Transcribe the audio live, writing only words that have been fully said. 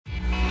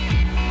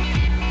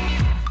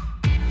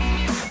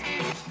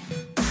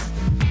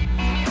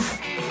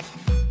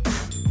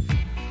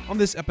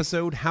this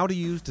episode, how to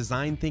use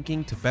design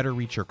thinking to better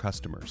reach your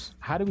customers.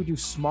 How do we do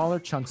smaller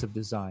chunks of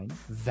design,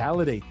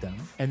 validate them,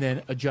 and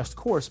then adjust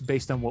course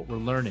based on what we're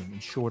learning in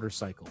shorter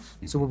cycles?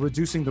 So we're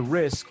reducing the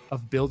risk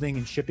of building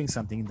and shipping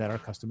something that our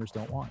customers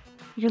don't want.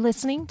 You're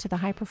listening to the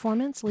High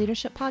Performance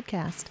Leadership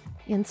Podcast,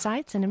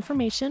 insights and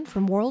information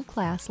from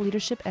world-class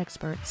leadership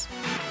experts.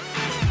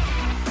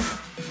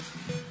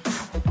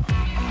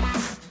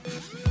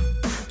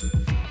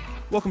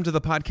 Welcome to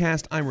the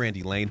podcast. I'm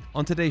Randy Lane.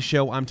 On today's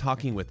show, I'm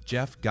talking with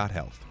Jeff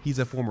Gothelf. He's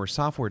a former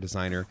software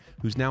designer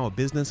who's now a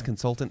business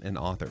consultant and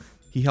author.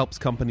 He helps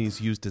companies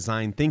use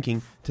design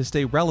thinking to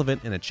stay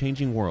relevant in a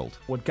changing world.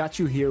 What got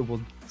you here will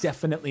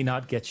definitely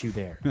not get you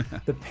there.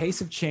 The pace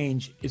of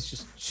change is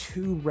just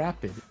too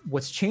rapid.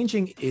 What's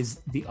changing is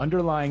the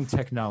underlying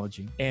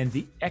technology and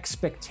the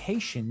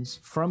expectations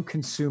from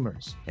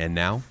consumers. And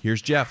now,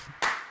 here's Jeff.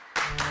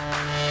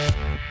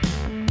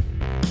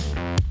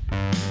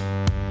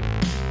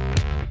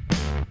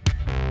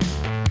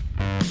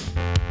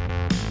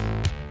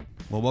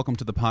 Well, welcome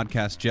to the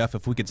podcast, Jeff.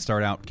 If we could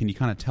start out, can you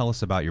kind of tell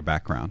us about your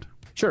background?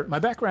 Sure. My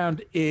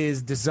background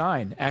is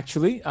design.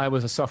 Actually, I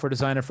was a software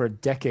designer for a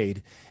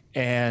decade,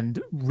 and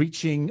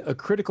reaching a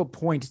critical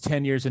point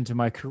 10 years into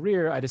my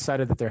career, I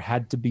decided that there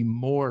had to be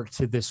more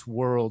to this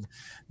world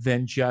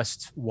than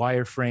just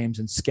wireframes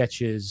and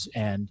sketches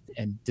and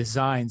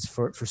designs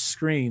for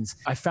screens.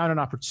 I found an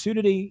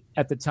opportunity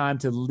at the time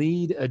to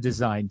lead a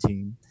design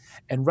team.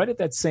 And right at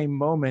that same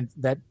moment,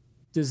 that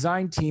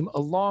design team,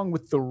 along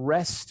with the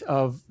rest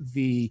of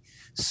the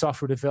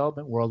software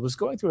development world, was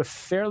going through a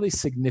fairly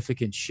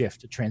significant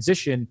shift, a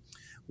transition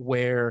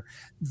where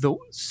the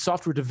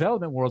software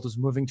development world was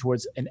moving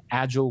towards an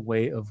agile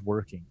way of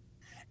working.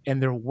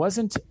 And there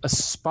wasn't a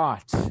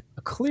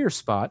clear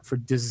spot for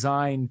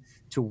design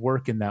to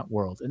work in that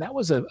world. And that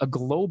was a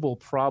global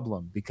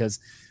problem because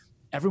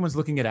everyone's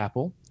looking at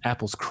Apple.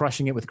 Apple's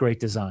crushing it with great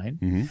design.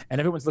 And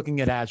everyone's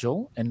looking at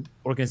Agile, and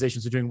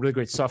organizations are doing really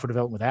great software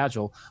development with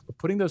Agile. But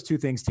putting those two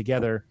things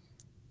together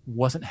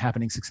wasn't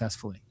happening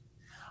successfully.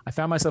 I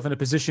found myself in a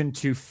position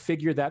to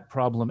figure that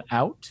problem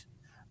out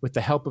with the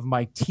help of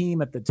my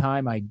team at the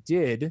time. I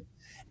did.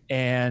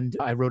 And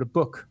I wrote a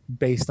book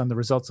based on the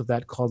results of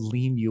that called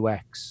Lean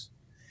UX.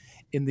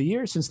 In the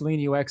years since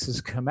Lean UX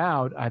has come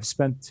out, I've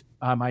spent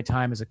my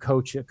time as a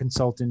coach, a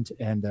consultant,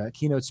 and a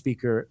keynote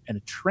speaker, and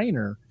a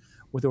trainer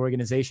with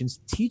organizations,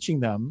 teaching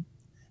them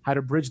how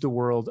to bridge the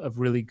world of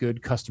really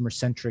good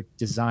customer-centric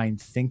design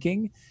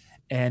thinking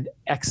and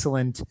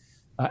excellent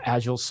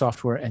agile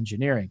software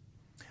engineering.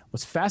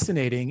 What's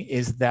fascinating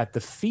is that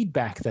the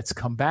feedback that's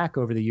come back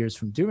over the years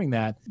from doing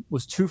that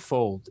was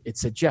twofold. It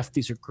said, Jeff,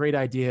 these are great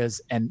ideas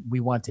and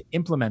we want to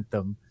implement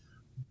them,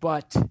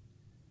 but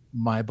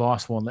my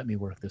boss won't let me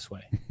work this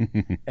way.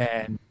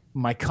 And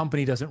my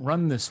company doesn't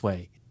run this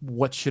way.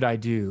 What should I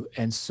do?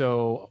 And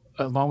so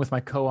along with my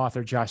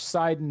co-author, Josh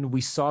Seiden,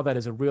 we saw that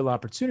as a real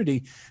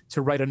opportunity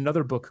to write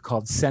another book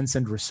called Sense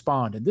and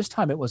Respond. And this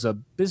time it was a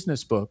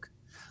business book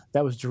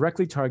that was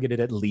directly targeted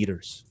at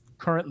leaders,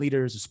 current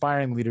leaders,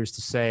 aspiring leaders,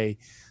 to say,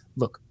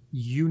 look,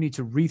 you need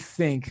to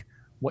rethink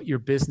what your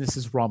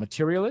business's raw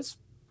material is.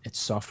 It's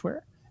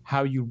software,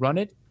 how you run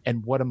it,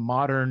 and what a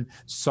modern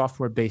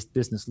software-based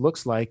business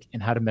looks like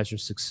and how to measure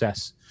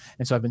success.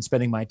 And so I've been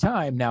spending my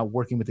time now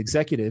working with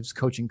executives,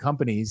 coaching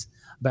companies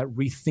about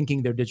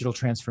rethinking their digital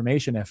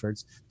transformation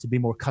efforts to be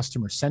more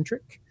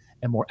customer-centric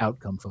and more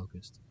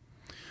outcome-focused.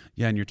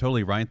 Yeah, and you're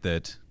totally right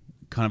that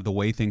kind of the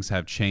way things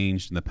have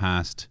changed in the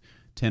past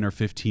 10 or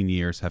 15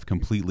 years have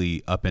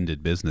completely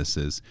upended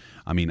businesses.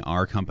 I mean,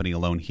 our company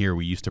alone here,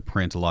 we used to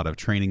print a lot of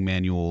training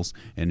manuals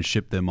and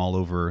ship them all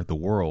over the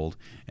world.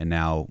 And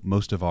now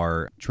most of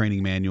our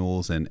training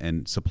manuals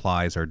and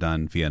supplies are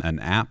done via an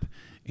app.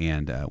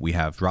 And we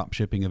have drop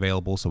shipping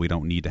available, so we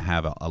don't need to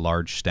have a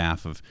large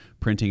staff of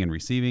printing and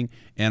receiving.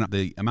 And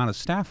the amount of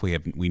staff we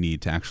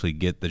need to actually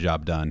get the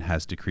job done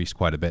has decreased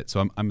quite a bit.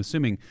 So I'm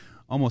assuming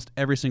almost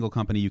every single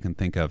company you can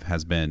think of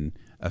has been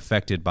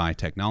affected by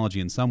technology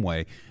in some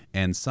way,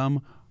 and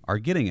some are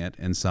getting it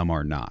and some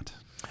are not.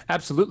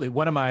 Absolutely.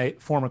 One of my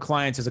former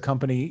clients is a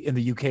company in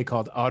the UK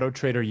called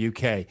AutoTrader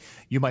UK.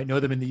 You might know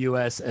them in the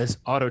US as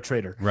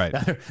AutoTrader. Right.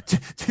 Now, they're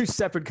two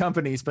separate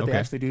companies, but They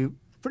actually do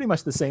pretty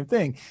much the same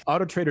thing.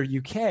 AutoTrader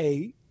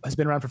UK has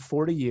been around for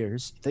 40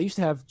 years. They used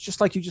to have,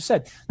 just like you just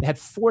said, they had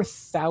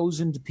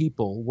 4,000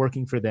 people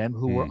working for them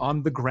who were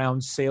on the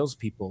ground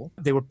salespeople.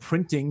 They were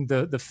printing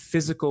the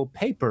physical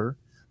paper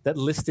that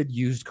listed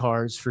used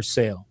cars for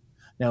sale.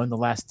 Now, in the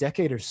last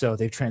decade or so,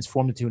 they've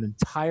transformed it to an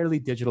entirely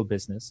digital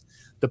business.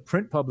 The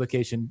print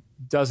publication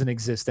doesn't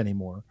exist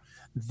anymore.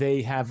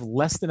 They have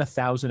less than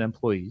 1,000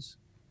 employees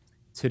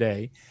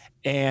today,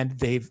 and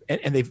they've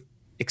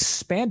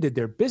expanded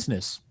their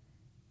business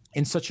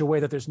in such a way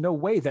that there's no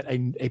way that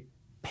a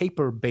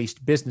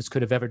paper-based business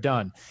could have ever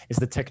done. It's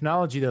the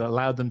technology that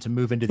allowed them to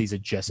move into these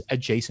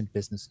adjacent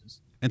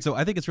businesses. And so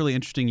I think it's really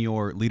interesting,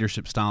 your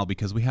leadership style,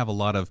 because we have a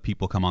lot of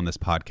people come on this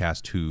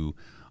podcast who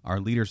are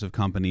leaders of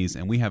companies,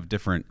 and we have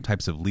different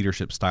types of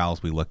leadership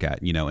styles we look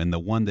at, and the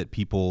one that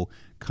people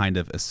kind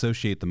of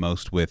associate the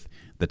most with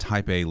the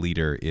type A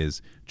leader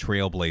is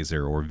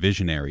trailblazer or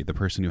visionary, the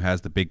person who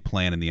has the big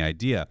plan and the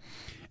idea.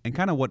 And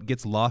kind of what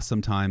gets lost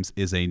sometimes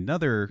is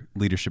another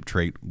leadership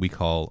trait we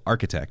call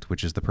architect,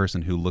 which is the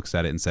person who looks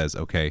at it and says,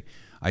 okay,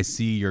 I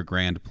see your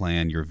grand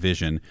plan, your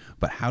vision,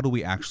 but how do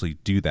we actually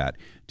do that?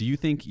 Do you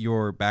think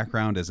your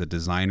background as a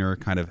designer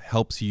kind of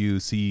helps you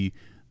see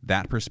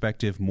that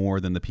perspective more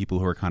than the people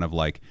who are kind of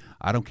like,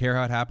 I don't care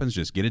how it happens,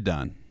 just get it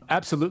done?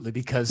 Absolutely,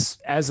 because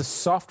as a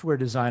software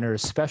designer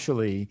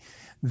especially,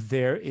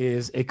 there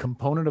is a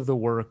component of the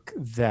work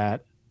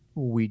that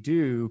we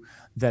do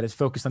that is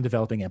focused on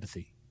developing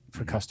empathy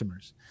for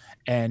customers.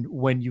 And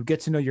when you get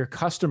to know your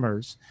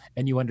customers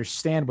and you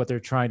understand what they're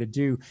trying to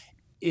do,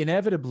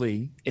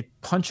 inevitably it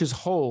punches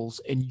holes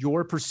in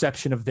your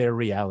perception of their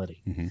reality.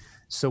 Mm-hmm.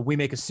 So we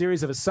make a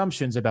series of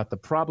assumptions about the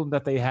problem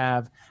that they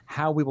have,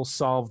 how we will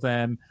solve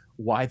them,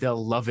 why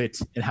they'll love it,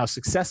 and how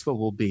successful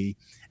we'll be.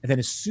 And then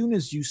as soon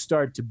as you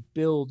start to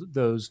build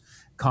those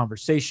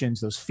conversations,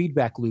 those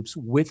feedback loops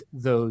with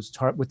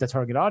with the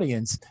target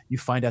audience, you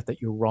find out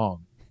that you're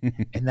wrong.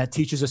 And that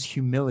teaches us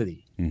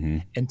humility. Mm-hmm.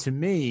 And to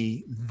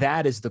me,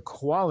 that is the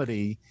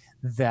quality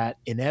that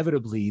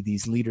inevitably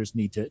these leaders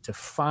need to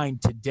find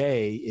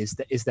today is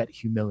that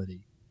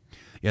humility.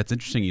 Yeah, it's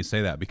interesting you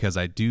say that, because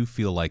I do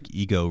feel like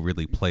ego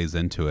really plays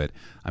into it.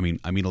 I mean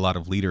a lot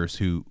of leaders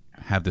who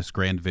have this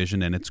grand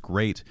vision, and it's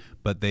great,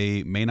 but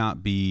they may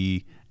not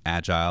be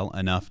agile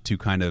enough to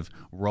kind of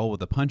roll with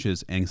the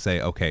punches and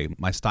say, okay,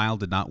 my style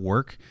did not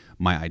work,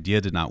 my idea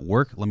did not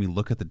work, let me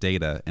look at the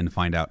data and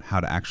find out how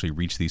to actually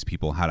reach these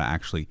people, how to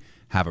actually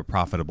have a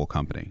profitable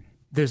company.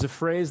 There's a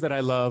phrase that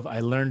I love. I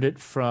learned it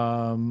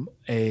from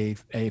a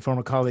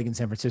former colleague in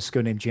San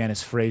Francisco named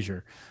Janice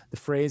Frazier. The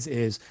phrase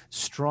is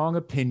strong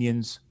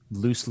opinions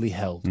loosely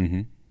held.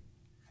 Mm-hmm.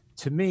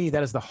 To me,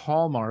 that is the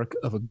hallmark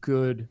of a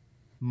good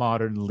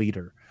modern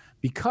leader,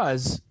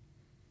 because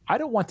I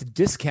don't want to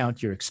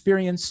discount your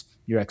experience,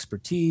 your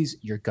expertise,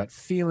 your gut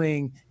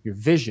feeling, your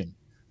vision.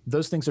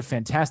 Those things are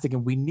fantastic,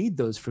 and we need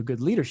those for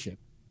good leadership.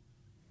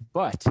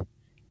 But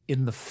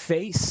in the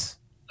face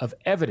of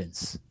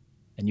evidence,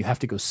 and you have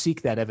to go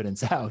seek that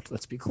evidence out,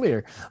 let's be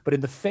clear, but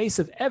in the face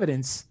of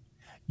evidence,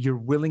 you're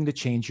willing to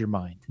change your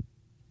mind.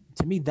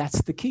 To me,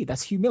 that's the key.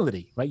 That's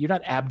humility, right? You're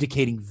not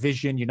abdicating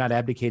vision. You're not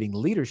abdicating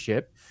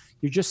leadership.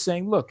 You're just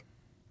saying, look,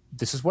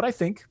 this is what I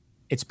think.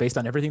 It's based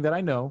on everything that I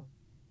know.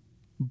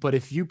 But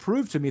if you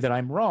prove to me that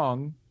I'm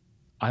wrong,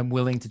 I'm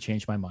willing to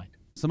change my mind.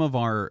 Some of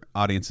our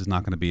audience is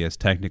not going to be as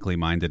technically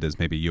minded as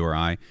maybe you or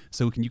I.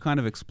 So can you kind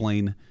of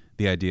explain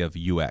the idea of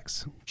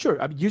UX? Sure.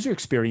 User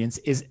experience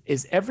is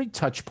every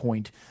touch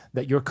point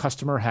that your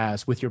customer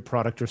has with your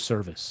product or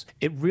service.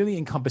 It really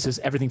encompasses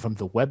everything from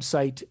the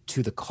website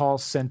to the call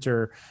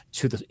center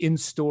to the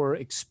in-store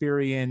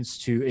experience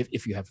to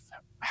if you have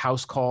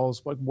house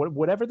calls,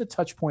 whatever the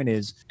touch point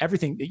is,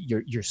 everything,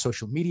 your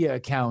social media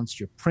accounts,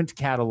 your print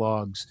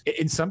catalogs.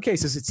 In some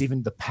cases, it's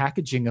even the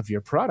packaging of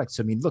your products.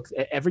 I mean, look,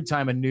 every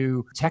time a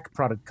new tech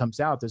product comes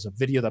out, there's a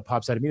video that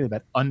pops out immediately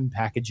about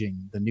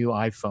unpackaging the new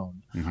iPhone,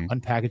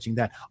 unpackaging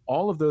that.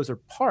 All of those are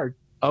part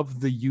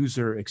of the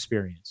user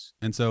experience.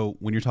 And so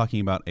when you're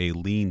talking about a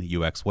lean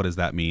UX, what does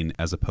that mean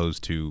as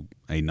opposed to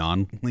a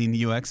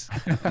non-lean UX?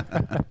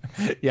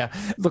 Yeah.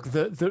 Look,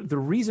 the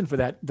reason for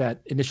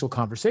that initial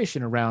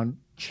conversation around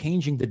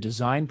changing the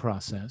design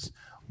process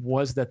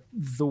was that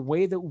the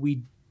way that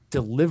we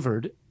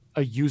delivered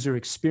a user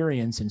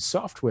experience in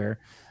software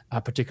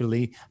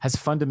particularly has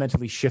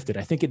fundamentally shifted.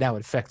 I think it now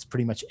affects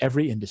pretty much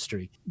every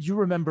industry. You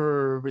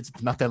remember, it's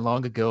not that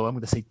long ago, I'm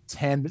going to say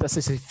 10, let's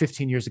say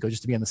 15 years ago,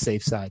 just to be on the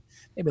safe side,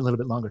 maybe a little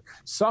bit longer.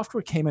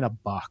 Software came in a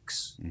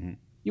box. Mm-hmm.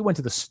 You went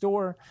to the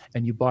store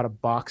and you bought a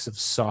box of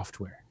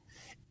software.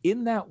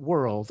 In that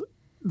world,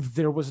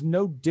 there was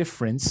no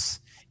difference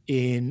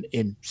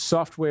in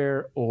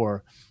software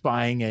or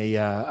buying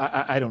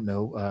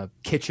a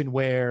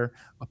kitchenware,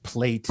 a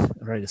plate,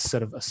 right, a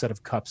set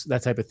of cups,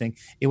 that type of thing.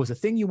 It was a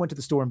thing you went to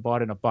the store and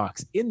bought in a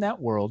box. In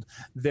that world,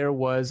 there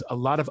was a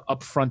lot of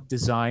upfront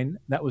design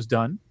that was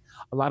done,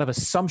 a lot of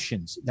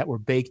assumptions that were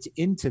baked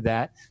into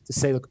that to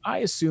say, look, I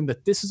assume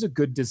that this is a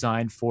good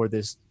design for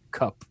this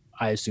cup.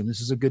 I assume this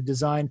is a good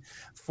design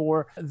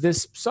for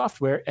this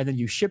software. And then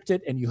you shipped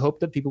it and you hope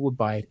that people would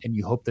buy it and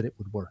you hope that it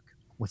would work.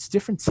 What's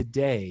different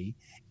today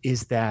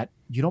is that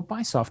you don't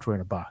buy software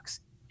in a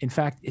box. In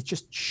fact, it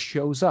just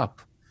shows up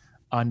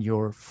on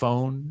your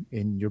phone,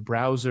 in your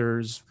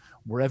browsers,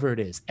 wherever it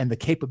is. And the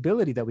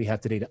capability that we have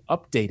today to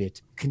update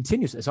it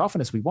continues as often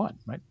as we want,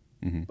 right?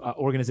 Mm-hmm.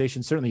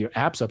 Organizations, certainly your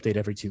apps update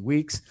every 2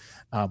 weeks,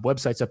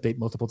 websites update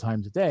multiple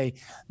times a day.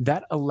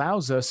 That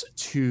allows us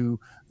to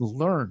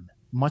learn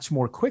much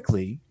more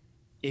quickly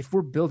if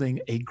we're building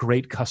a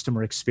great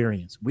customer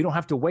experience. We don't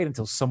have to wait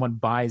until someone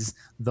buys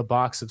the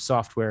box of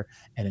software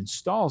and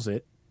installs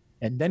it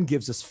and then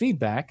gives us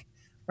feedback,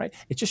 right?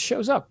 It just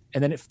shows up.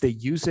 And then if they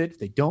use it, if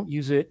they don't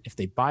use it, if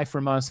they buy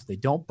from us, if they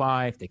don't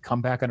buy, if they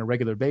come back on a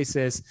regular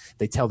basis,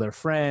 they tell their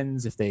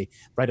friends, if they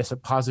write us a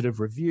positive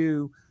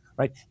review,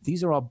 right?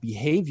 These are all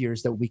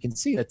behaviors that we can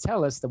see that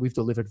tell us that we've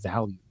delivered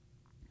value.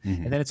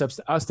 Mm-hmm. And then it's up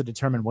to us to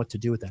determine what to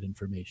do with that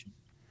information.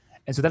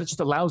 And so that just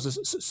allows us.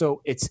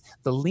 So it's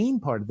the lean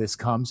part of this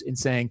comes in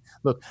saying,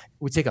 look,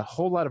 we take a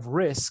whole lot of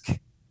risk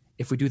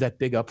if we do that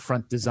big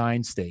upfront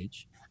design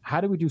stage. How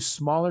do we do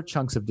smaller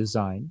chunks of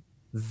design,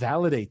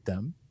 validate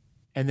them,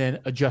 and then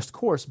adjust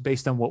course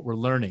based on what we're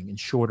learning in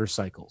shorter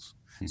cycles?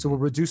 Mm-hmm. So we're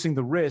reducing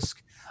the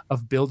risk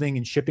of building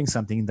and shipping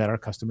something that our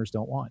customers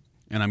don't want.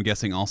 And I'm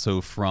guessing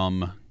also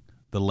from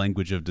the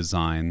language of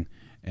design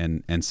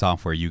and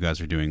software, you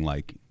guys are doing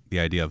like the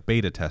idea of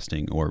beta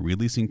testing or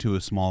releasing to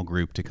a small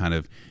group to kind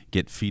of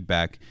get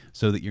feedback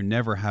so that you're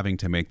never having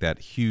to make that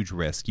huge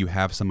risk. You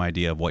have some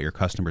idea of what your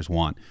customers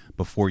want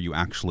before you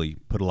actually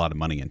put a lot of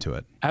money into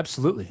it.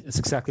 Absolutely. That's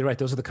exactly right.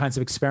 Those are the kinds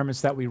of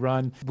experiments that we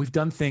run. We've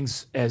done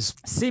things as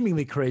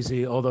seemingly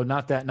crazy, although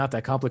not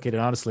that complicated,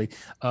 honestly,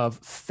 of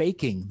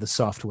faking the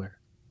software.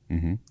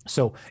 Mm-hmm.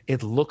 So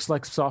it looks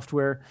like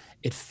software,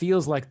 it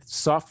feels like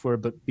software,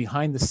 but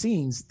behind the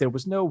scenes, there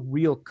was no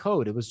real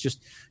code. It was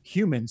just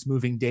humans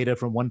moving data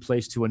from one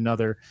place to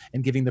another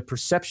and giving the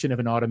perception of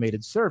an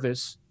automated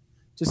service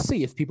to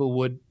see if people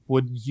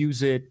would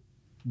use it,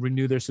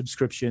 renew their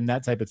subscription,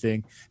 that type of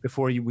thing,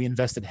 before we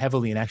invested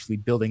heavily in actually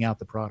building out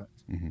the product.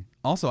 Mm-hmm.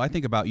 Also, I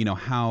think about,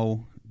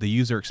 how the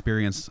user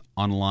experience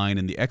online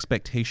and the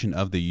expectation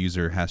of the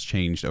user has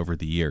changed over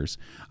the years.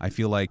 I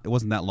feel like it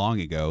wasn't that long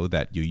ago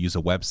that you use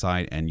a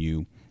website and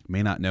you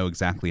may not know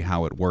exactly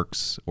how it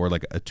works or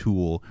like a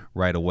tool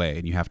right away,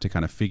 and you have to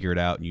kind of figure it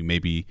out and you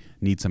maybe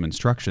need some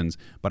instructions.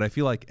 But I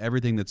feel like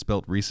everything that's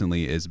built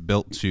recently is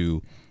built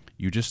to,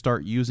 you just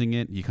start using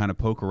it, you kind of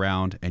poke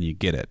around and you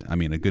get it. I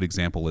mean, a good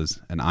example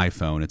is an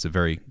iPhone. It's a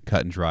very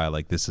cut and dry,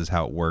 like this is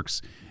how it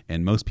works.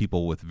 And most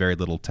people with very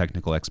little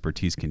technical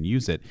expertise can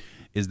use it.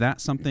 Is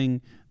that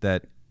something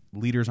that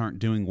leaders aren't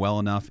doing well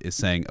enough, is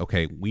saying,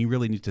 okay, we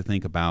really need to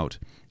think about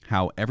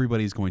how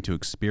everybody's going to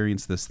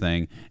experience this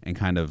thing and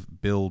kind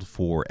of build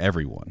for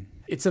everyone?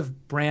 It's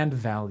of brand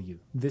value.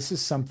 This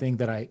is something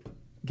that I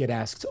get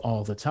asked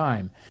all the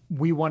time.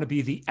 We want to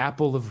be the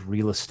Apple of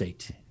real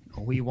estate.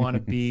 We want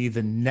to be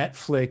the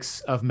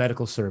Netflix of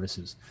medical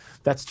services.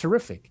 That's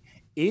terrific.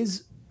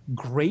 Is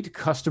great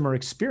customer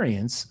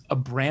experience a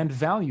brand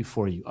value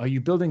for you? Are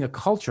you building a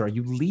culture? Are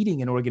you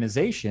leading an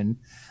organization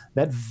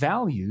that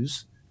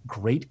values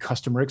great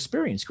customer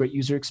experience, great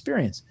user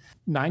experience?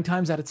 9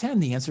 times out of 10,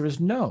 the answer is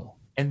no.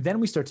 And then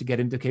we start to get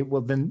into, okay,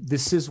 well, then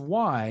this is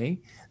why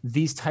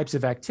these types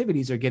of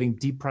activities are getting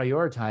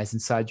deprioritized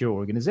inside your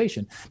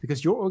organization,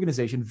 because your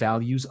organization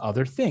values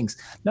other things.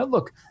 Now,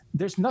 look,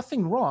 there's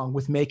nothing wrong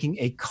with making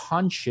a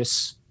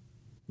conscious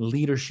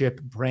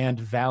leadership brand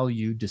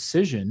value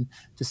decision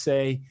to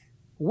say,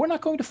 we're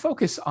not going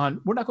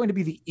to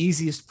be the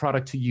easiest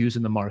product to use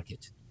in the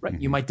market. Right.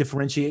 Mm-hmm. You might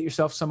differentiate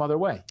yourself some other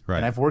way. Right.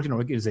 And I've worked in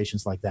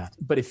organizations like that.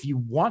 But if you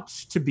want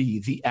to be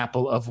the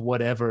Apple of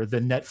whatever,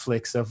 the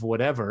Netflix of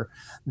whatever,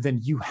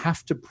 then you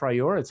have to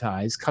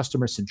prioritize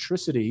customer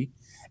centricity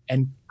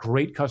and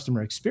great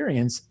customer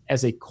experience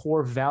as a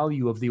core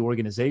value of the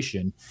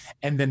organization,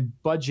 and then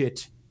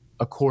budget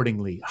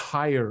accordingly,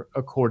 hire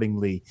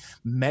accordingly,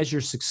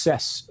 measure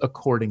success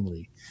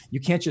accordingly. You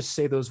can't just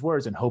say those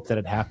words and hope that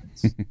it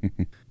happens.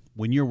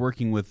 When you're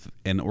working with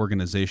an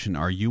organization,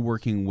 are you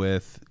working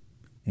with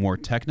more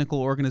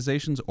technical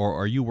organizations, or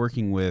are you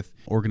working with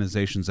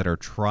organizations that are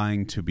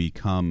trying to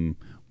become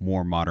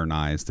more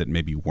modernized that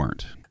maybe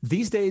weren't?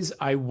 These days,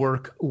 I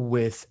work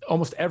with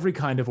almost every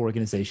kind of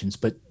organizations,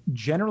 but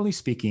generally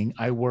speaking,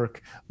 I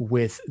work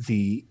with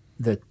the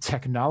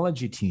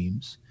technology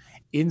teams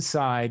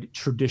inside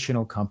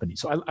traditional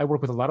companies. So I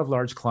work with a lot of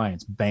large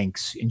clients,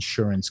 banks,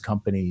 insurance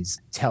companies,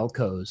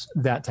 telcos,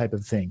 that type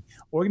of thing.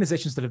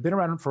 Organizations that have been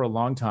around for a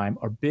long time,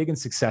 are big and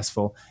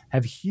successful,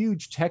 have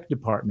huge tech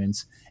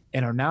departments,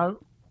 and are now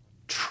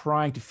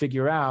trying to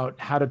figure out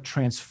how to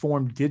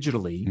transform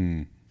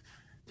digitally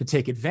to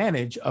take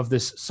advantage of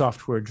this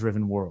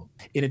software-driven world.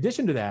 In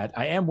addition to that,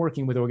 I am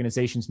working with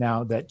organizations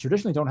now that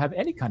traditionally don't have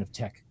any kind of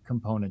tech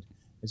component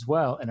as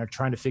well, and are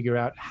trying to figure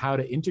out how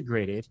to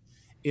integrate it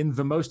in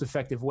the most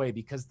effective way,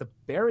 because the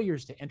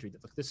barriers to entry,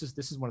 look, this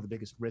is one of the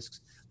biggest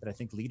risks that I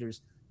think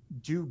leaders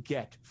do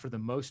get for the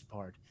most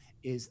part,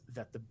 is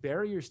that the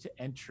barriers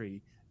to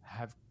entry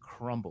have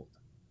crumbled.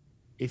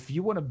 If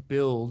you want to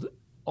build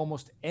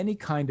almost any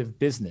kind of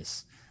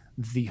business,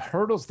 the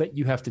hurdles that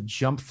you have to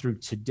jump through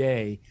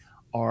today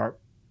are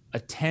a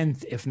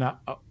 10th, if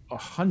not a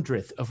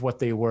 100th of what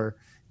they were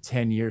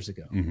 10 years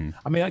ago. Mm-hmm.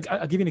 I mean,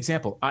 I'll give you an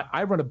example.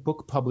 I run a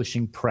book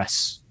publishing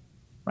press.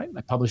 Right?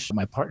 My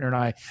partner and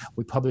I,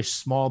 we publish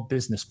small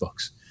business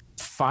books.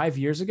 5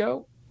 years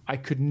ago, I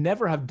could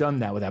never have done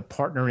that without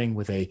partnering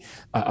with a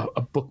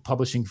book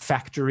publishing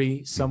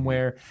factory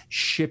somewhere,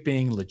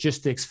 shipping,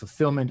 logistics,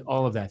 fulfillment,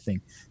 all of that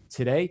thing.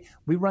 Today,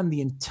 we run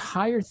the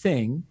entire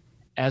thing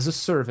as a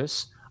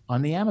service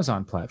on the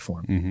Amazon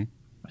platform. Mm-hmm.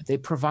 They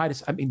provide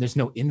us, there's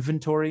no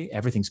inventory.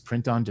 Everything's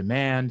print on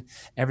demand.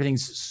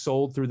 Everything's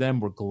sold through them.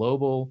 We're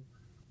global,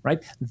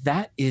 right?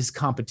 That is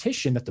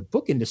competition that the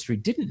book industry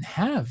didn't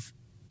have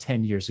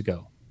 10 years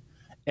ago.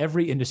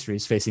 Every industry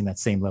is facing that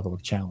same level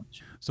of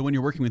challenge. So when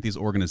you're working with these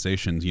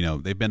organizations,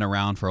 they've been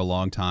around for a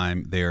long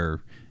time.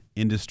 They're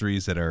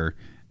industries that are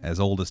as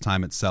old as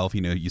time itself.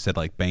 You said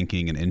like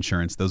banking and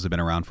insurance, those have been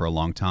around for a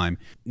long time.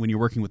 When you're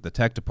working with the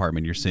tech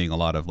department, you're seeing a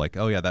lot of like,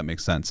 oh yeah, that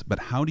makes sense. But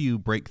how do you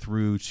break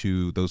through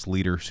to those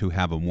leaders who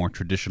have a more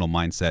traditional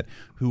mindset,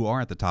 who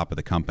are at the top of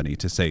the company,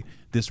 to say,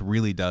 this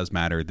really does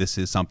matter. This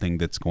is something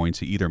that's going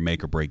to either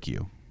make or break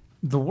you?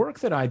 The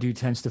work that I do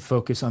tends to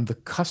focus on the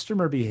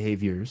customer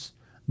behaviors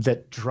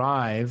that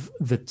drive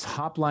the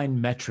top line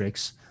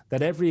metrics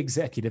that every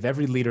executive,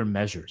 every leader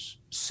measures: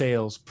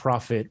 sales,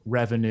 profit,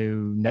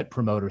 revenue, net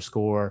promoter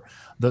score,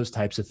 those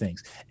types of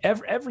things.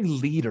 Every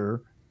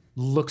leader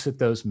looks at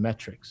those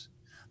metrics.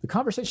 The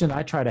conversation that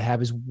I try to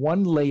have is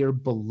one layer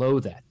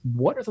below that.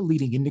 What are the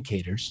leading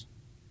indicators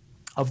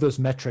of those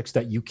metrics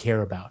that you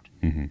care about?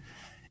 Mm-hmm.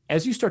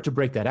 As you start to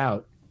break that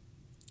out,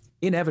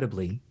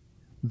 inevitably,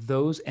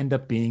 those end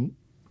up being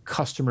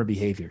customer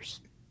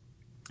behaviors.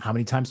 How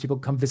many times people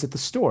come visit the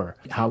store?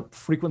 How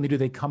frequently do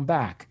they come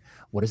back?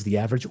 What is the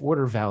average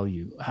order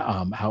value?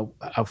 How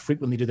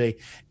frequently do they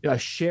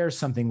share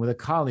something with a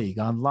colleague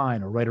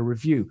online or write a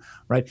review,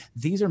 right?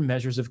 These are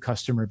measures of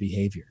customer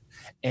behavior.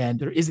 And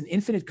there is an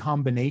infinite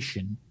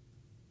combination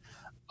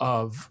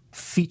of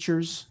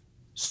features,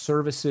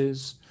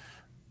 services,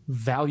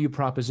 value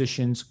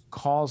propositions,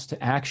 calls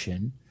to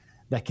action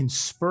that can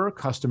spur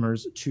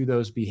customers to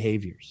those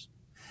behaviors.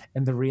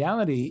 And the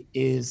reality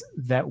is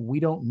that we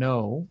don't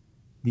know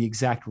the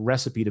exact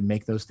recipe to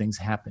make those things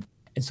happen.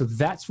 And so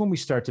that's when we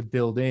start to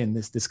build in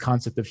this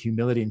concept of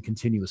humility and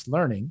continuous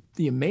learning.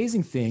 The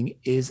amazing thing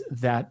is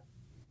that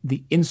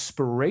the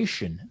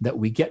inspiration that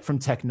we get from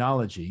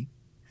technology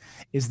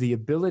is the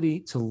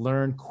ability to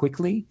learn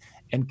quickly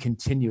and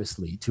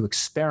continuously, to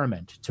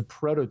experiment, to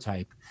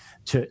prototype,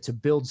 to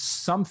build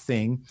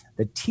something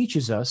that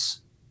teaches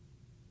us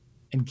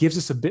and gives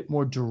us a bit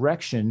more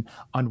direction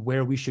on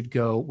where we should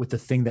go with the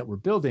thing that we're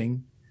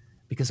building,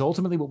 because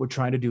ultimately what we're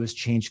trying to do is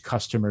change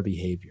customer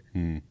behavior.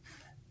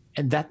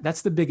 And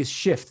that's the biggest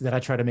shift that I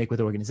try to make with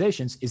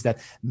organizations, is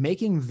that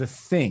making the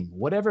thing,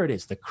 whatever it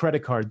is, the credit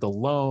card, the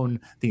loan,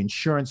 the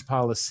insurance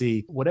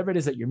policy, whatever it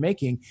is that you're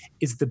making,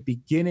 is the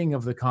beginning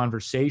of the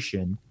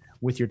conversation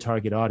with your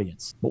target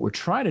audience. What we're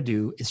trying to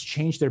do is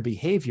change their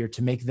behavior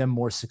to make them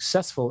more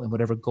successful in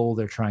whatever goal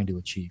they're trying to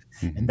achieve.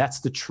 Mm-hmm. And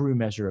that's the true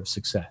measure of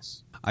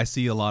success. I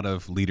see a lot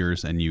of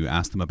leaders, and you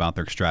ask them about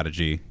their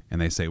strategy, and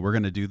they say, we're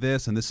going to do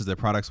this, and this is the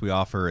products we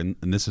offer, and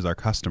this is our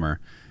customer.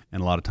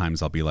 And a lot of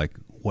times I'll be like,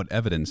 what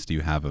evidence do you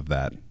have of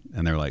that?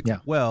 And they're like,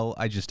 well,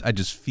 I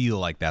just feel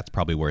like that's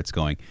probably where it's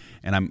going.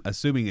 And I'm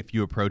assuming if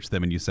you approach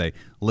them and you say,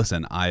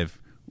 listen,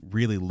 I've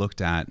really looked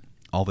at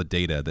all the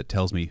data that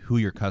tells me who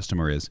your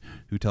customer is,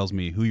 who tells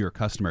me who your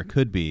customer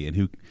could be, and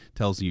who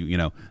tells you,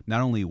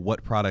 not only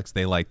what products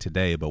they like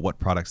today, but what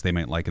products they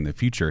might like in the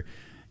future.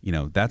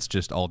 That's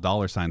just all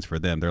dollar signs for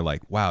them. They're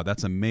like, wow,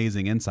 that's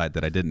amazing insight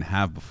that I didn't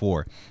have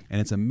before.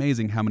 And it's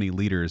amazing how many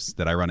leaders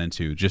that I run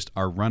into just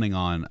are running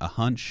on a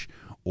hunch,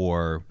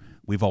 or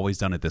we've always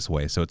done it this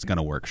way, so it's going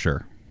to work,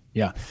 sure.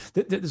 Yeah,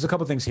 there's a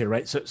couple things here,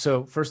 right?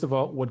 So first of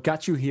all, what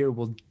got you here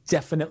will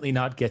definitely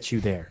not get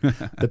you there.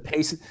 The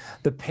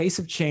pace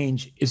of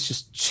change is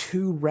just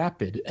too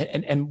rapid.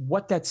 And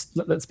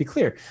let's be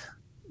clear,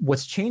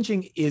 what's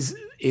changing is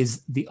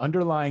the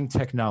underlying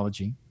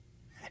technology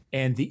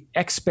and the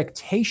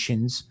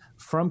expectations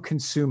from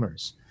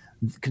consumers.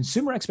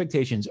 Consumer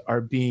expectations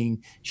are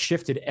being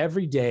shifted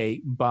every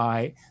day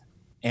by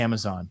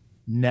Amazon,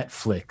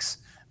 Netflix,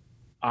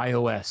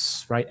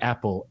 iOS, right?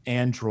 Apple,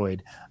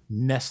 Android,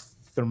 Nest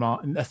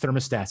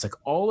thermostats, like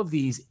all of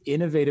these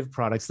innovative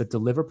products that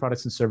deliver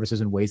products and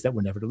services in ways that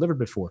were never delivered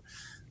before.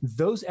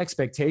 Those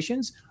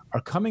expectations are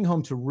coming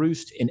home to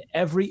roost in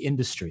every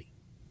industry,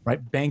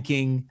 right?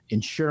 Banking,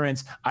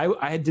 insurance.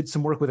 I did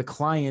some work with a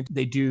client.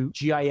 They do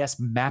GIS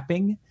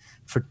mapping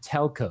for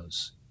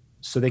telcos.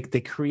 So they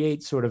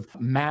create sort of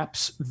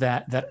maps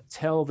that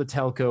tell the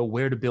telco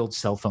where to build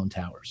cell phone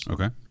towers.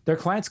 Okay. Their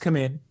clients come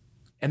in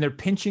and they're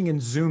pinching and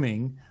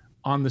zooming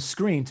on the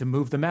screen to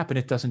move the map, and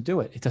it doesn't do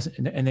it. It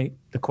doesn't. And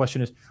the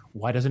question is,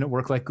 why doesn't it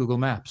work like Google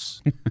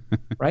Maps,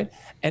 right?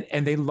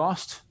 And they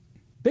lost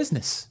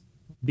business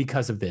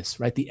because of this,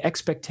 right? The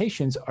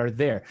expectations are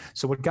there.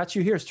 So what got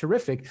you here is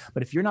terrific,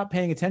 but if you're not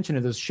paying attention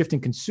to those shifting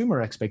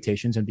consumer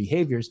expectations and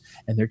behaviors,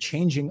 and they're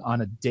changing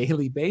on a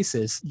daily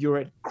basis, you're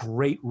at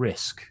great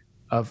risk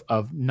of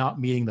not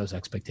meeting those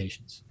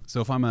expectations.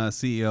 So if I'm a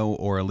CEO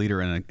or a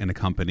leader in a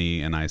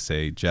company and I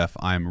say, Jeff,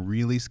 I'm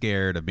really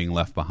scared of being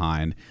left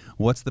behind,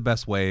 what's the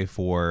best way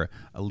for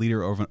a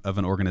leader of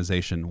an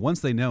organization,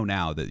 once they know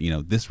now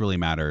that, this really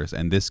matters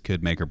and this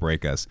could make or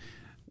break us,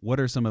 what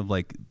are some of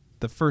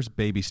the first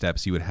baby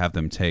steps you would have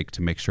them take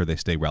to make sure they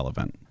stay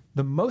relevant?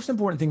 The most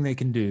important thing they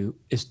can do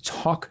is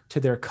talk to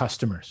their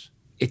customers.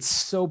 It's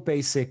so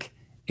basic.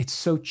 It's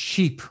so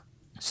cheap.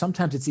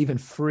 Sometimes it's even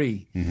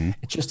free.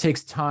 It just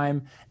takes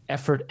time,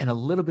 effort, and a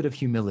little bit of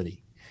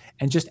humility.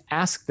 And just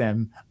ask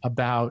them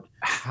about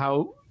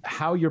how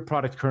your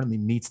product currently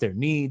meets their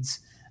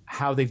needs,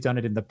 how they've done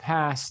it in the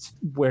past,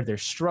 where they're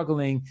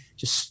struggling.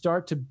 Just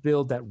start to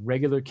build that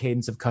regular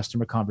cadence of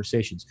customer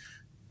conversations.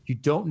 You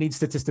don't need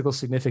statistical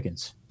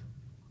significance.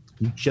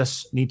 You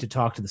just need to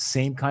talk to the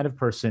same kind of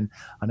person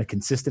on a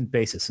consistent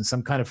basis and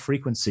some kind of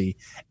frequency,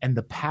 and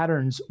the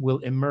patterns will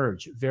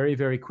emerge very,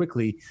 very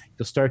quickly.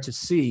 You'll start to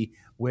see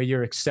where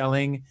you're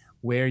excelling,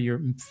 where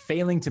you're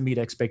failing to meet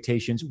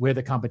expectations, where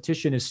the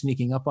competition is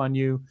sneaking up on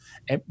you,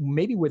 and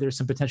maybe where there's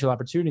some potential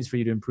opportunities for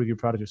you to improve your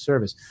product or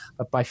service.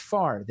 But by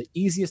far, the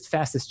easiest,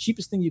 fastest,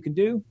 cheapest thing you can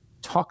do,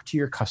 talk to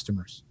your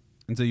customers.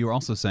 And so you're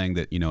also saying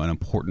that, an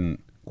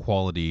important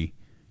quality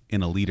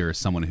in a leader is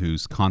someone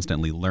who's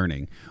constantly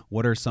learning.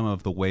 What are some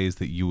of the ways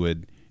that you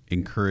would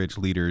encourage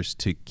leaders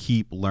to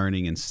keep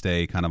learning and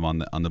stay kind of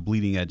on the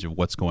bleeding edge of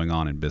what's going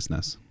on in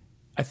business?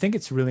 I think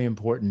it's really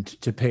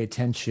important to pay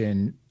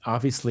attention,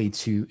 obviously,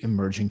 to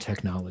emerging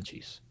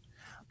technologies.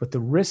 But the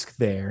risk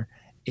there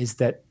is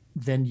that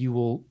then you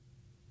will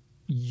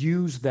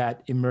use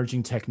that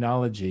emerging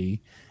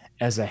technology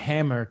as a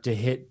hammer to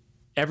hit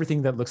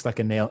everything that looks like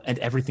a nail, and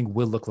everything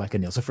will look like a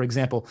nail. So for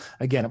example,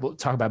 again, we'll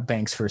talk about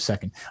banks for a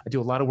second. I do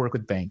a lot of work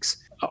with banks.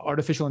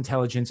 Artificial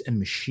intelligence and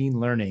machine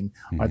learning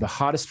are the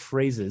hottest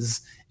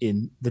phrases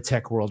in the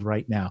tech world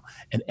right now.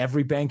 And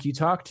every bank you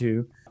talk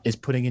to is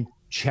putting in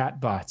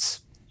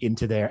chatbots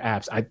into their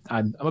apps.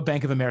 I'm a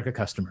Bank of America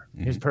customer.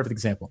 Here's a perfect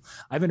example.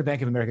 I've been a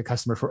Bank of America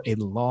customer for a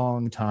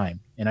long time,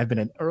 and I've been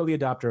an early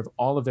adopter of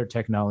all of their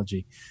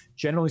technology.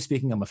 Generally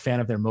speaking, I'm a fan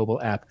of their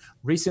mobile app.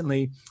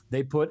 Recently,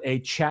 they put a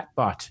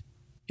chatbot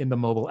in the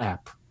mobile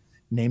app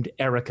named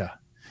Erica.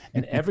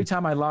 And every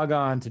time I log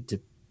on to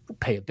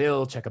pay a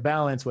bill, check a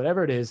balance,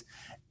 whatever it is,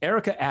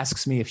 Erica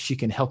asks me if she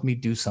can help me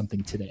do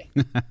something today.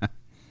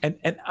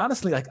 And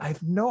honestly, I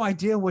have no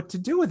idea what to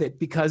do with it,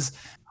 because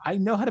I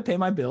know how to pay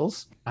my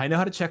bills. I know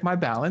how to check my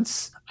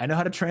balance. I know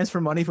how to transfer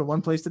money from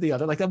one place to the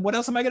other. What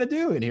else am I going to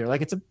do in here?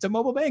 It's a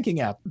mobile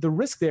banking app. The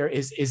risk there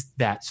is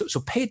that. So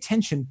pay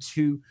attention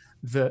to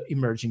the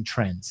emerging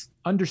trends.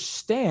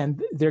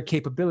 Understand their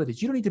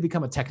capabilities. You don't need to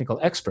become a technical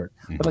expert,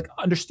 but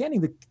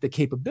understanding the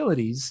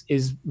capabilities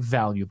is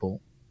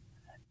valuable.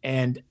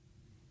 And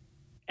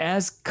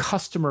as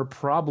customer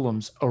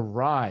problems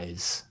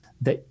arise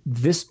that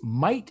this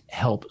might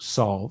help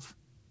solve,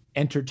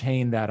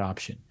 entertain that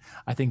option.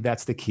 I think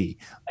that's the key.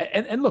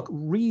 And look,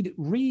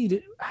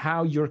 read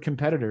how your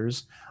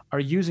competitors are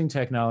using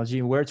technology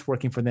and where it's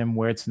working for them,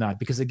 where it's not.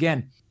 Because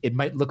again, it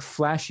might look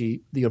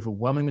flashy. The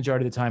overwhelming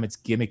majority of the time, it's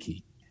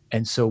gimmicky.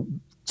 And so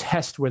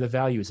test where the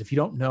value is. If you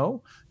don't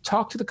know,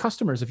 talk to the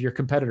customers of your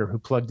competitor who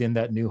plugged in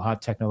that new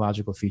hot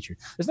technological feature.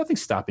 There's nothing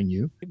stopping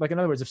you. In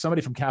other words, if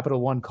somebody from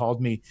Capital One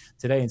called me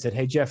today and said,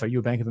 "Hey, Jeff, are you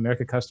a Bank of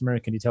America customer?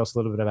 Can you tell us a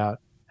little bit about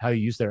how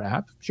you use their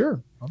app?"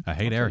 Sure. I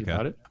hate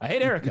Erica. I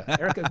hate Erica.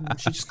 Erica,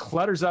 she just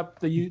clutters up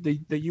the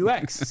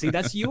UX. See,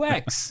 that's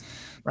UX,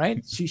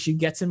 right? She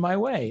gets in my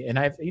way, and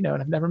I've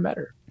never met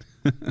her.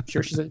 I'm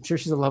sure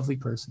she's a lovely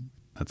person.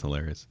 That's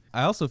hilarious.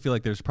 I also feel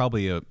like there's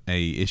probably a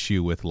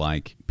issue with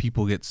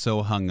people get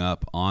so hung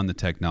up on the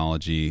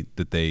technology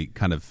that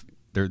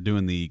they're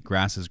doing the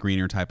grass is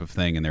greener type of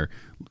thing, and they're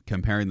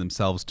comparing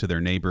themselves to their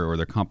neighbor or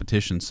their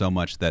competition so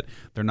much that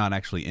they're not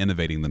actually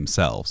innovating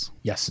themselves.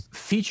 Yes.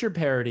 Feature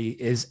parity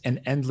is an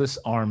endless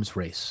arms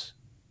race.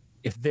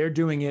 If they're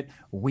doing it,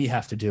 we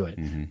have to do it,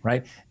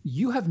 right?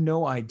 You have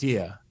no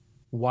idea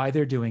why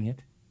they're doing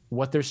it,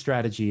 what their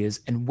strategy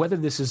is, and whether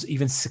this is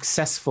even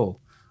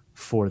successful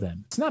for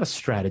them. It's not a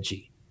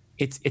strategy.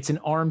 It's an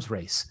arms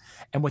race.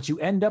 And what you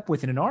end up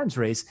with in an arms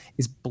race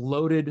is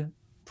bloated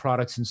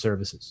products and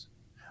services,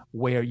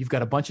 where you've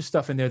got a bunch of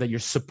stuff in there that you're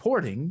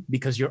supporting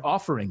because you're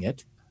offering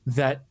it,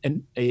 that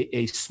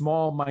a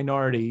small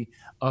minority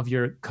of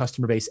your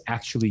customer base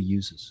actually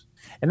uses.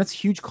 And that's a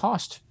huge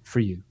cost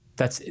for you.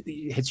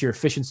 It hits your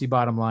efficiency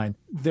bottom line.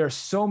 There are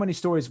so many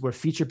stories where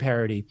feature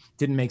parity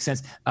didn't make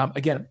sense.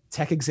 Again,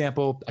 tech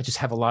example, I just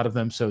have a lot of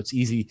them, so it's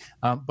easy.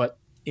 But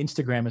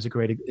Instagram is a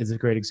great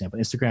example.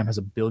 Instagram has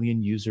 1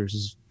 billion users,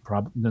 is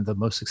probably the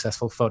most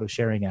successful photo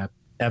sharing app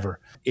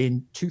ever.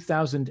 In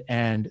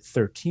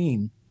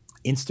 2013,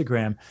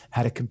 Instagram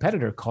had a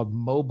competitor called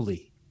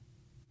Mobley.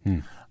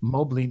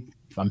 Mobley,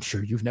 I'm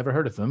sure you've never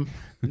heard of them.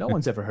 No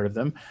one's ever heard of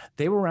them.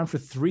 They were around for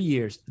 3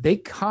 years. They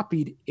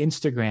copied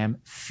Instagram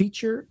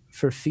feature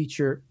for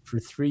feature for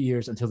 3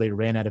 years until they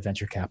ran out of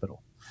venture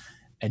capital.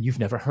 And you've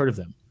never heard of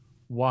them.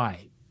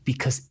 Why?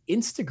 Because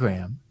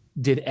Instagram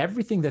did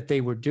everything that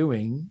they were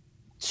doing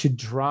to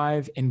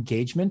drive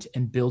engagement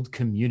and build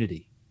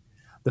community.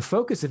 The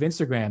focus of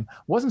Instagram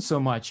wasn't so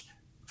much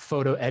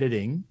photo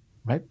editing,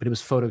 right? But it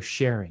was photo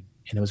sharing.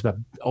 And it was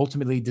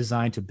ultimately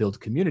designed to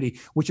build community,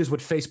 which is what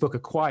Facebook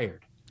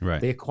acquired.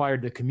 Right. They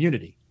acquired the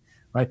community,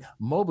 right?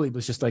 Mobley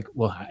was just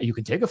well, you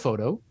can take a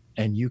photo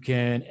and you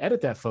can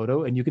edit that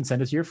photo and you can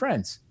send it to your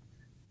friends,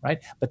 right?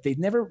 But they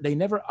never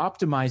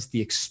optimized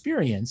the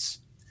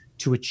experience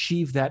to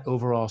achieve that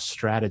overall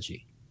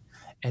strategy.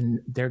 and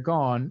they're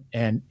gone,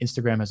 and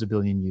Instagram has 1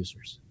 billion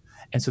users.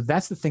 And so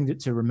that's the thing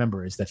to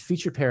remember, is that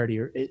feature parity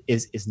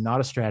is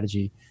not a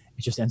strategy.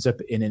 It just ends up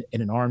in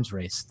an arms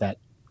race that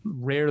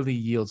rarely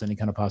yields any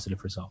kind of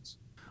positive results.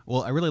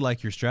 Well, I really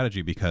like your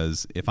strategy,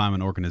 because if I'm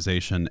an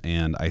organization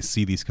and I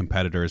see these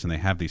competitors and they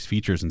have these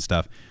features and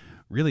stuff,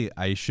 really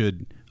I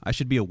should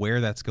be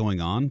aware that's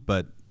going on,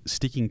 but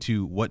sticking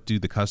to what do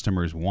the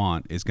customers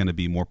want is going to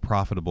be more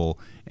profitable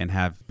and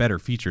have better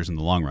features in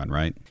the long run,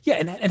 right? Yeah,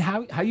 and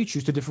how you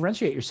choose to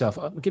differentiate yourself.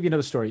 I'll give you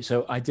another story.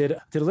 So I did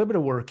a little bit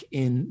of work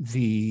in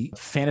the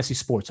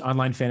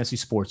online fantasy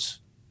sports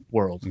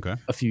world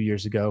a few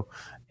years ago.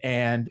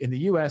 And in the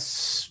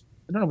US,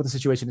 I don't know what the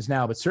situation is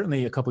now, but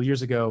certainly a couple of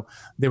years ago,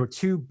 there were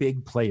 2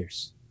 big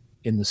players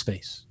in the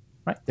space,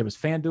 right? There was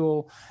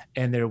FanDuel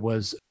and there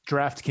was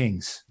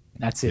DraftKings.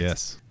 That's it.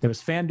 Yes. There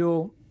was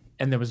FanDuel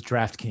and there was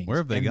DraftKings. Where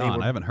have they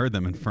gone? I haven't heard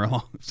them for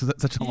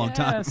such a long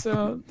time. Yeah,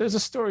 so there's a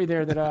story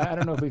there that I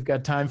don't know if we've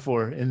got time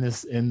for in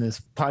this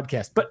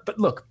podcast. But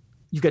look,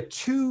 you've got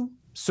 2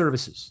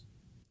 services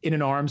in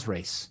an arms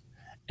race,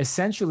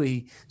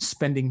 essentially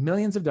spending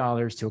millions of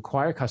dollars to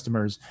acquire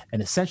customers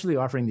and essentially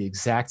offering the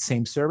exact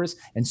same service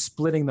and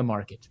splitting the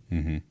market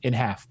in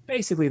half.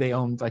 Basically, they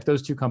owned, like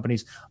those 2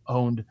 companies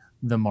owned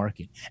the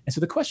market. And so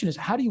the question is,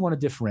 how do you want to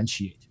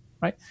differentiate,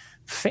 right?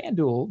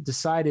 FanDuel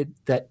decided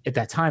that, at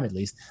that time at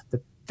least,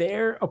 that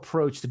their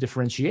approach to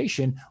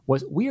differentiation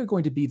was, we are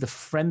going to be the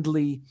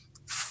friendly,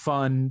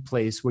 fun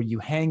place where you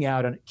hang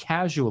out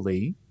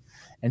casually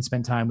and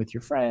spend time with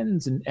your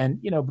friends, and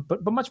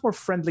but much more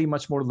friendly,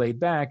 much more laid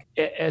back,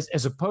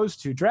 as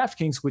opposed to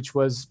DraftKings, which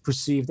was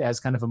perceived as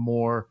kind of a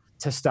more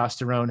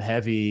testosterone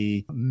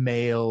heavy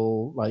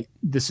male, like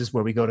this is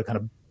where we go to kind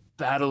of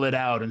battle it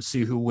out and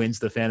see who wins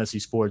the fantasy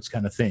sports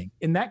kind of thing.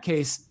 In that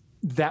case,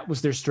 that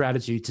was their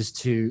strategy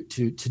to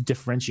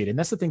differentiate. And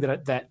that's the thing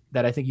that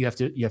I think you have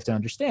to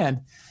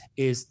understand,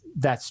 is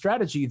that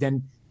strategy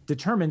then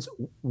determines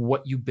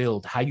what you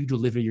build, how you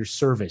deliver your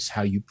service,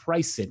 how you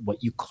price it,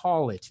 what you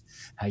call it,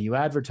 how you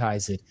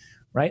advertise it,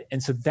 right?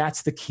 And so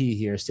that's the key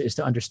here, is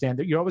to understand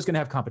that you're always going to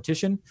have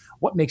competition.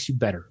 What makes you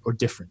better or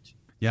different?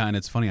 Yeah, and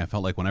it's funny, I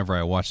felt like whenever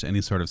I watched any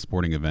sort of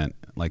sporting event,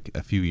 like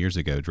a few years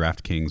ago,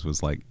 DraftKings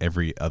was like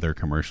every other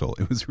commercial.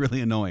 It was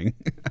really annoying.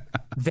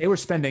 They were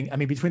spending,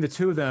 between the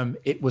 2 of them,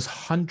 it was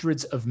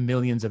hundreds of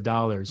millions of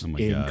dollars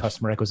in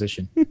customer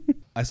acquisition.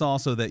 I saw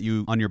also that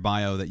you, on your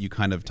bio, that you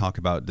kind of talk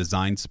about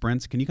design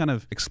sprints. Can you kind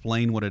of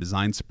explain what a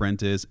design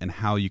sprint is and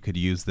how you could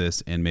use this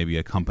in maybe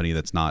a company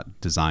that's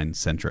not design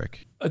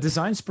centric? A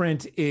design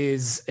sprint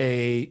is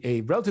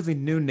a relatively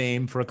new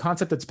name for a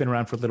concept that's been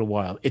around for a little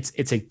while.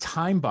 It's a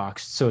time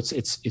box, so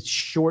it's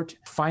short,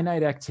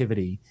 finite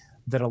activity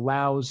that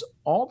allows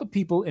all the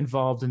people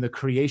involved in the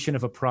creation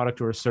of a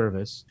product or a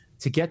service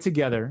to get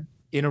together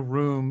in a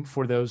room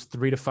for those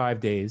 3 to 5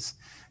 days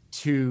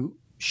to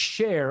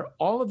share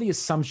all of the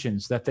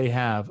assumptions that they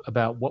have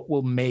about what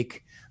will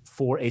make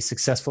for a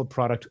successful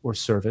product or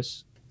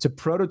service, to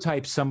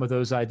prototype some of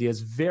those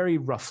ideas very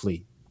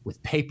roughly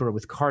with paper,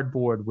 with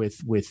cardboard,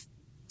 with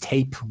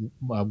tape,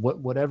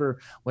 whatever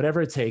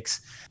it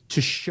takes, to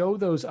show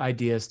those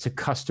ideas to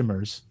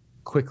customers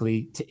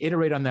quickly, to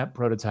iterate on that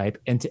prototype,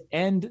 and to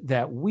end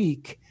that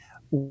week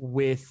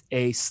with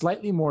a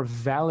slightly more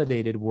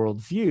validated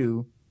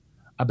worldview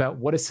about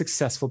what a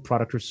successful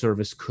product or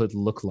service could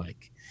look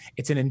like.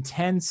 It's an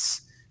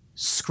intense,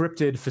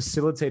 scripted,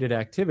 facilitated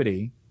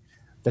activity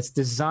that's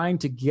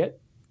designed to get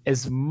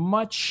as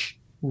much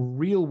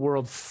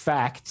real-world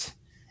fact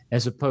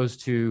as opposed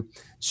to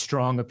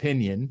strong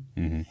opinion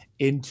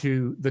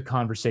into the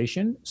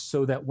conversation,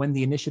 so that when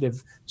the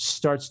initiative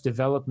starts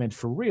development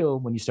for real,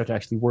 when you start to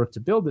actually work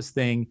to build this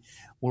thing,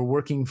 we're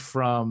working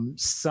from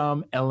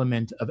some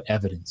element of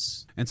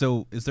evidence. And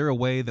so is there a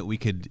way that we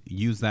could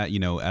use that,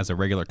 as a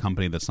regular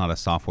company that's not a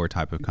software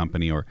type of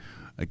company, or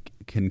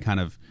can kind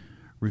of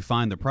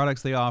refine the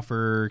products they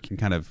offer, can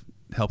kind of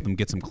help them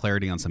get some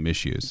clarity on some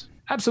issues?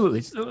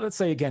 Absolutely. So let's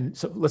say again,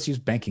 so let's use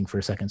banking for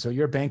a second. So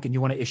you're a bank and you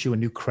want to issue a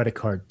new credit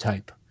card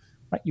type,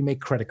 right? You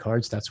make credit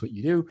cards. That's what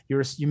you do.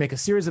 You make a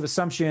series of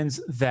assumptions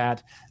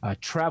that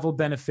travel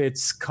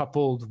benefits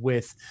coupled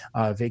with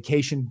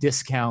vacation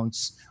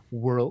discounts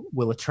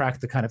will attract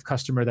the kind of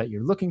customer that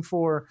you're looking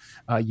for.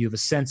 You have a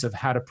sense of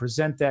how to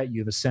present that.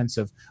 You have a sense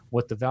of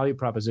what the value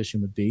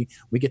proposition would be.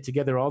 We get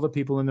together all the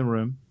people in the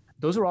room.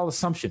 Those are all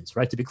assumptions,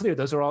 right? To be clear,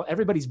 those are all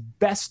everybody's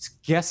best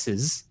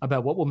guesses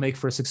about what will make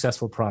for a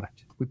successful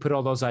product. We put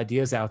all those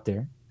ideas out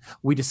there.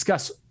 We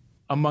discuss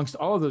amongst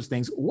all of those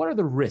things, what are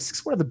the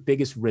risks? What are the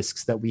biggest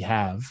risks that we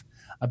have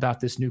about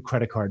this new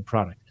credit card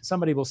product? And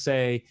somebody will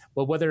say,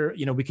 well, whether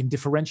we can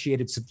differentiate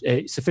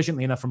it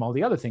sufficiently enough from all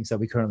the other things that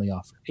we currently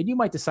offer. And you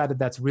might decide that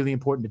that's really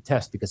important to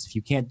test, because if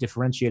you can't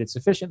differentiate it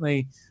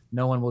sufficiently,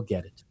 no one will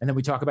get it. And then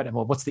we talk about,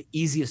 well, what's the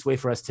easiest way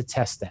for us to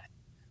test that?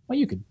 Well,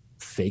 you could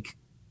fake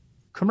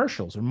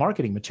commercials or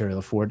marketing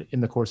material for it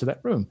in the course of that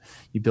room.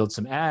 You build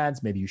some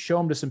ads, maybe you show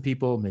them to some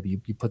people, maybe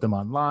you put them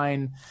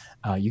online,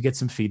 you get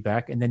some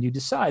feedback, and then you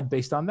decide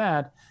based on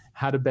that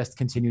how to best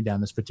continue down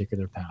this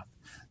particular path.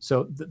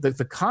 So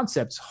the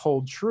concepts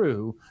hold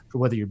true for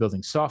whether you're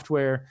building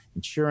software,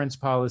 insurance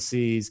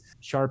policies,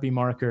 Sharpie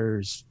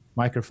markers,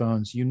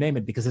 microphones, you name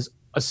it, because there's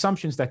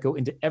assumptions that go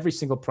into every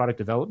single product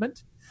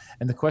development.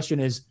 And the question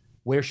is,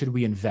 where should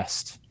we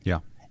invest? Yeah.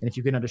 And if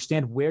you can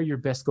understand where you're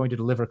best going to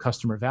deliver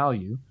customer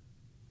value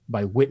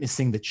by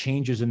witnessing the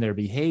changes in their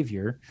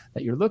behavior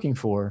that you're looking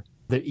for,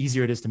 the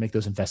easier it is to make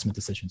those investment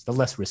decisions, the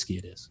less risky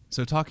it is.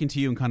 So talking to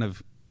you and kind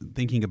of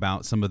thinking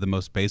about some of the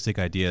most basic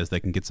ideas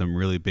that can get some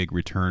really big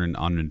return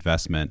on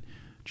investment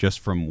just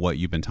from what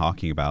you've been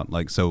talking about.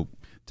 Like, so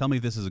tell me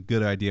if this is a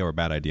good idea or a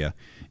bad idea.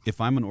 If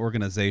I'm an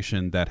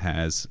organization that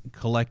has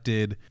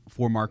collected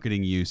for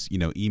marketing use,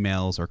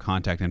 emails or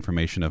contact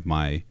information of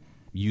my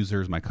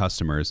users, my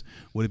customers,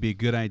 would it be a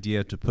good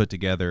idea to put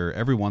together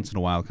every once in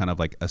a while kind of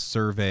like a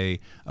survey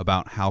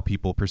about how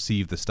people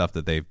perceive the stuff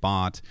that they've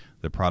bought,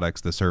 the products,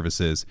 the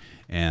services,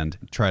 and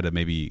try to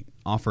maybe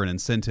offer an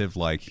incentive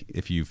like,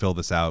 if you fill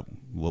this out,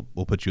 we'll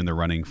put you in the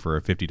running for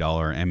a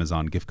 $50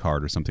 Amazon gift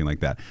card or something like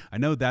that. I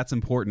know that's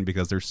important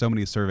because there's so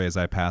many surveys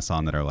I pass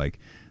on that are like,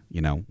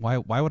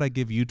 why would I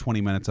give you 20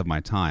 minutes of my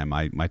time?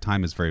 My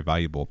time is very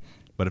valuable.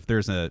 But if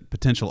there's a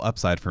potential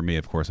upside for me,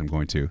 of course, I'm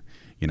going to,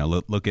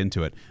 look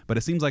into it. But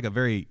it seems like a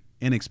very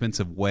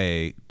inexpensive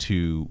way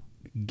to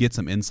get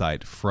some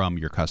insight from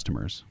your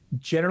customers.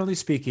 Generally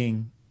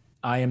speaking,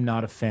 I am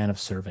not a fan of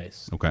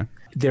surveys. Okay.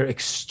 They're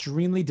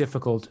extremely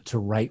difficult to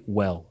write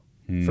well,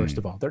 first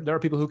of all. There are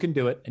people who can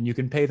do it, and you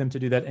can pay them to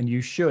do that, and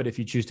you should if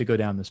you choose to go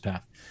down this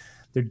path.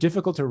 They're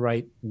difficult to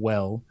write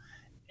well,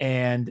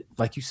 and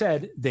like you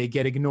said, they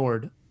get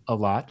ignored a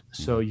lot.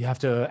 So you have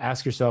to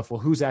ask yourself, well,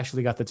 who's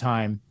actually got the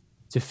time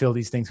to fill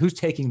these things? Who's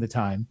taking the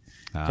time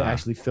to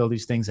actually fill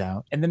these things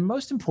out? And then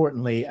most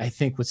importantly, I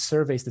think with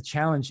surveys, the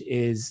challenge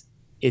is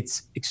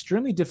it's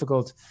extremely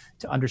difficult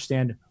to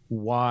understand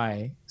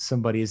why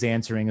somebody is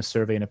answering a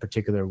survey in a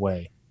particular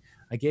way.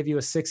 I gave you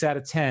a 6 out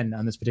of 10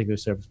 on this particular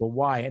service. Well,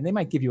 why? And they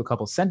might give you a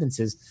couple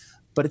sentences,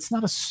 but it's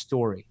not a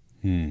story.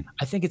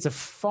 I think it's a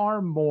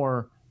far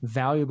more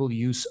valuable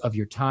use of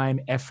your time,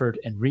 effort,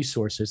 and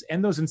resources,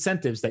 and those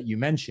incentives that you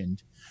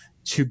mentioned,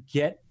 to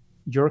get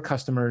your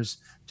customers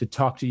to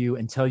talk to you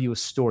and tell you a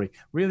story.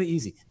 Really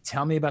easy.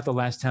 Tell me about the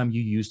last time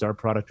you used our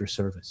product or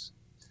service.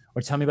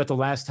 Or tell me about the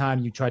last time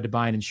you tried to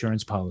buy an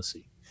insurance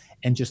policy.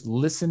 And just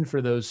listen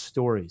for those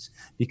stories.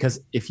 Because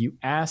if you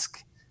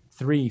ask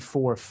 3,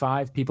 4,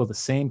 5 people the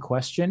same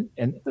question,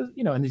 and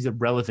and these are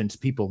relevant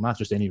people, not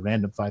just any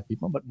random 5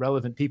 people, but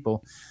relevant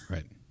people,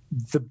 right?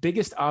 The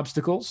biggest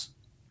obstacles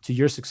to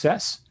your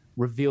success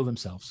reveal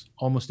themselves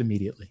almost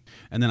immediately.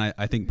 And then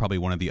I think probably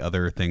one of the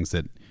other things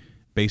that,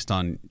 based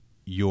on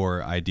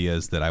your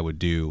ideas, that I would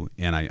do,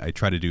 and I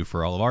try to do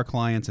for all of our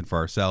clients and for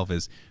ourselves,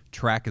 is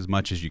track as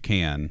much as you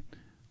can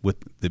with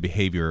the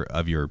behavior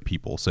of your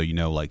people. So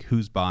like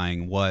who's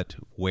buying what,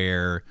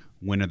 where,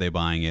 when are they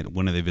buying it,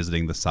 when are they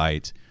visiting the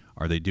site,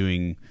 are they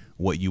doing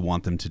what you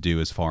want them to do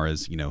as far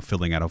as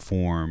filling out a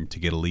form to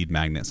get a lead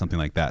magnet, something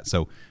like that.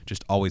 So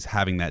just always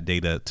having that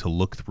data to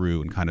look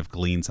through and kind of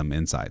glean some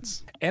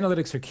insights.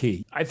 Analytics are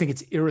key. I think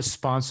it's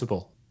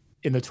irresponsible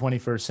in the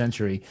 21st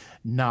century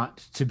not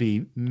to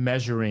be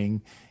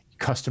measuring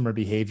customer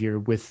behavior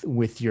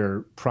with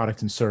your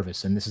product and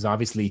service. And this is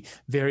obviously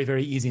very,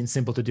 very easy and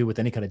simple to do with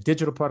any kind of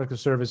digital product or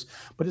service,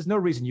 but there's no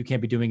reason you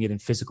can't be doing it in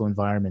physical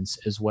environments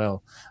as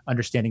well.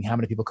 Understanding how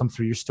many people come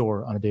through your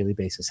store on a daily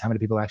basis, how many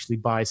people actually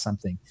buy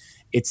something.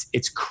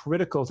 It's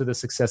critical to the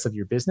success of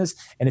your business,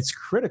 and it's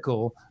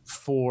critical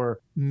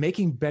for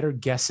making better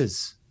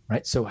guesses,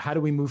 right? So how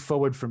do we move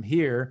forward from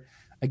here?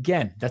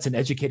 Again, that's an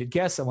educated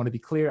guess. I want to be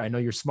clear. I know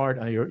you're smart.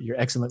 I know you're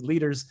excellent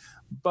leaders,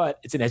 but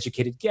it's an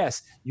educated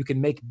guess. You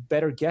can make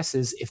better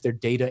guesses if they're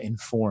data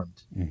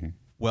informed. Mm-hmm.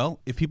 Well,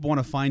 if people want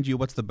to find you,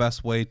 what's the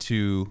best way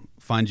to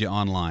find you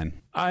online?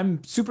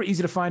 I'm super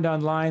easy to find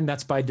online.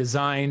 That's by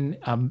design.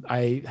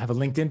 I have a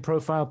LinkedIn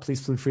profile.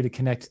 Please feel free to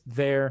connect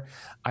there.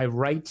 I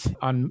write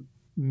on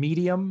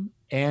Medium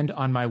and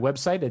on my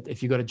website.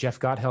 If you go to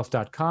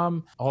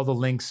jeffgotthealth.com, all the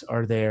links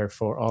are there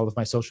for all of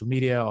my social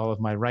media, all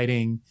of my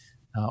writing,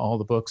 all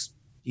the books.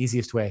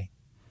 Easiest way.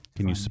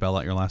 Can you spell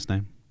out your last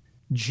name?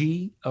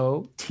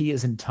 G-O-T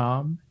as in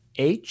Tom,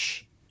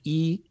 H-E-L-F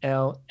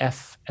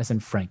as in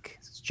Frank.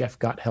 It's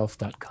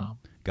jeffgotthealth.com.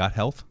 Got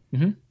Health?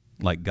 Mm-hmm.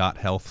 Like Got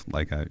Health?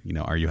 Like, are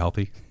you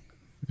healthy?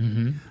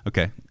 Mm-hmm.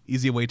 Okay.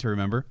 Easy way to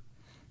remember.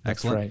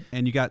 Excellent. That's right.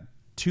 And you got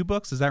 2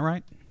 books, is that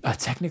right?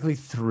 Technically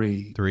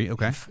 3. 3,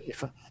 okay.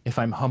 If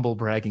I'm humble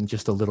bragging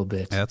just a little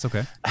bit. Yeah, that's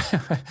okay.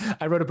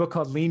 I wrote a book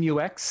called Lean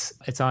UX.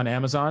 It's on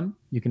Amazon.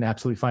 You can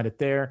absolutely find it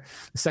there.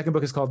 The second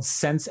book is called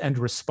Sense and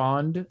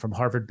Respond from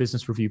Harvard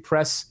Business Review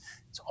Press.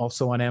 It's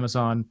also on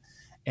Amazon.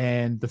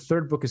 And the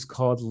third book is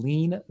called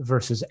Lean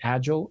versus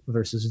Agile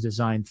versus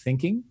Design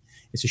Thinking.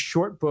 It's a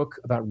short book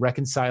about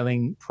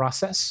reconciling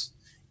process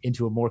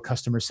into a more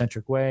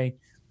customer-centric way,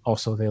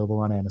 also available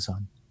on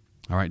Amazon.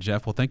 All right,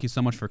 Jeff. Well, thank you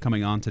so much for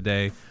coming on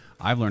today.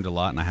 I've learned a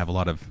lot, and I have a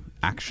lot of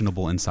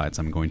actionable insights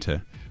I'm going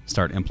to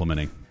start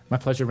implementing. My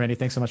pleasure, Randy.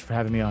 Thanks so much for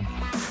having me on.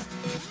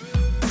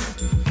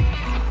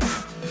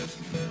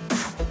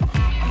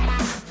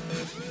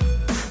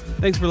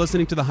 Thanks for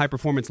listening to the High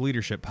Performance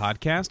Leadership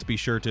Podcast. Be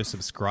sure to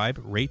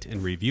subscribe, rate,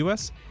 and review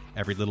us.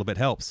 Every little bit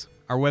helps.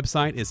 Our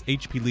website is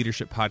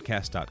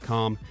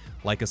hpleadershippodcast.com.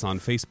 Like us on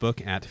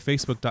Facebook at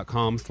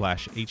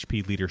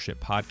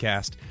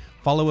facebook.com/hpleadershippodcast.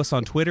 Follow us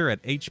on Twitter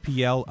at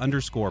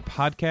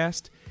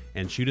HPL_podcast.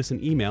 And shoot us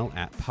an email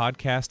at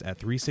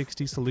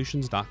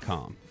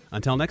podcast@360solutions.com.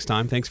 Until next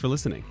time, thanks for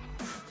listening.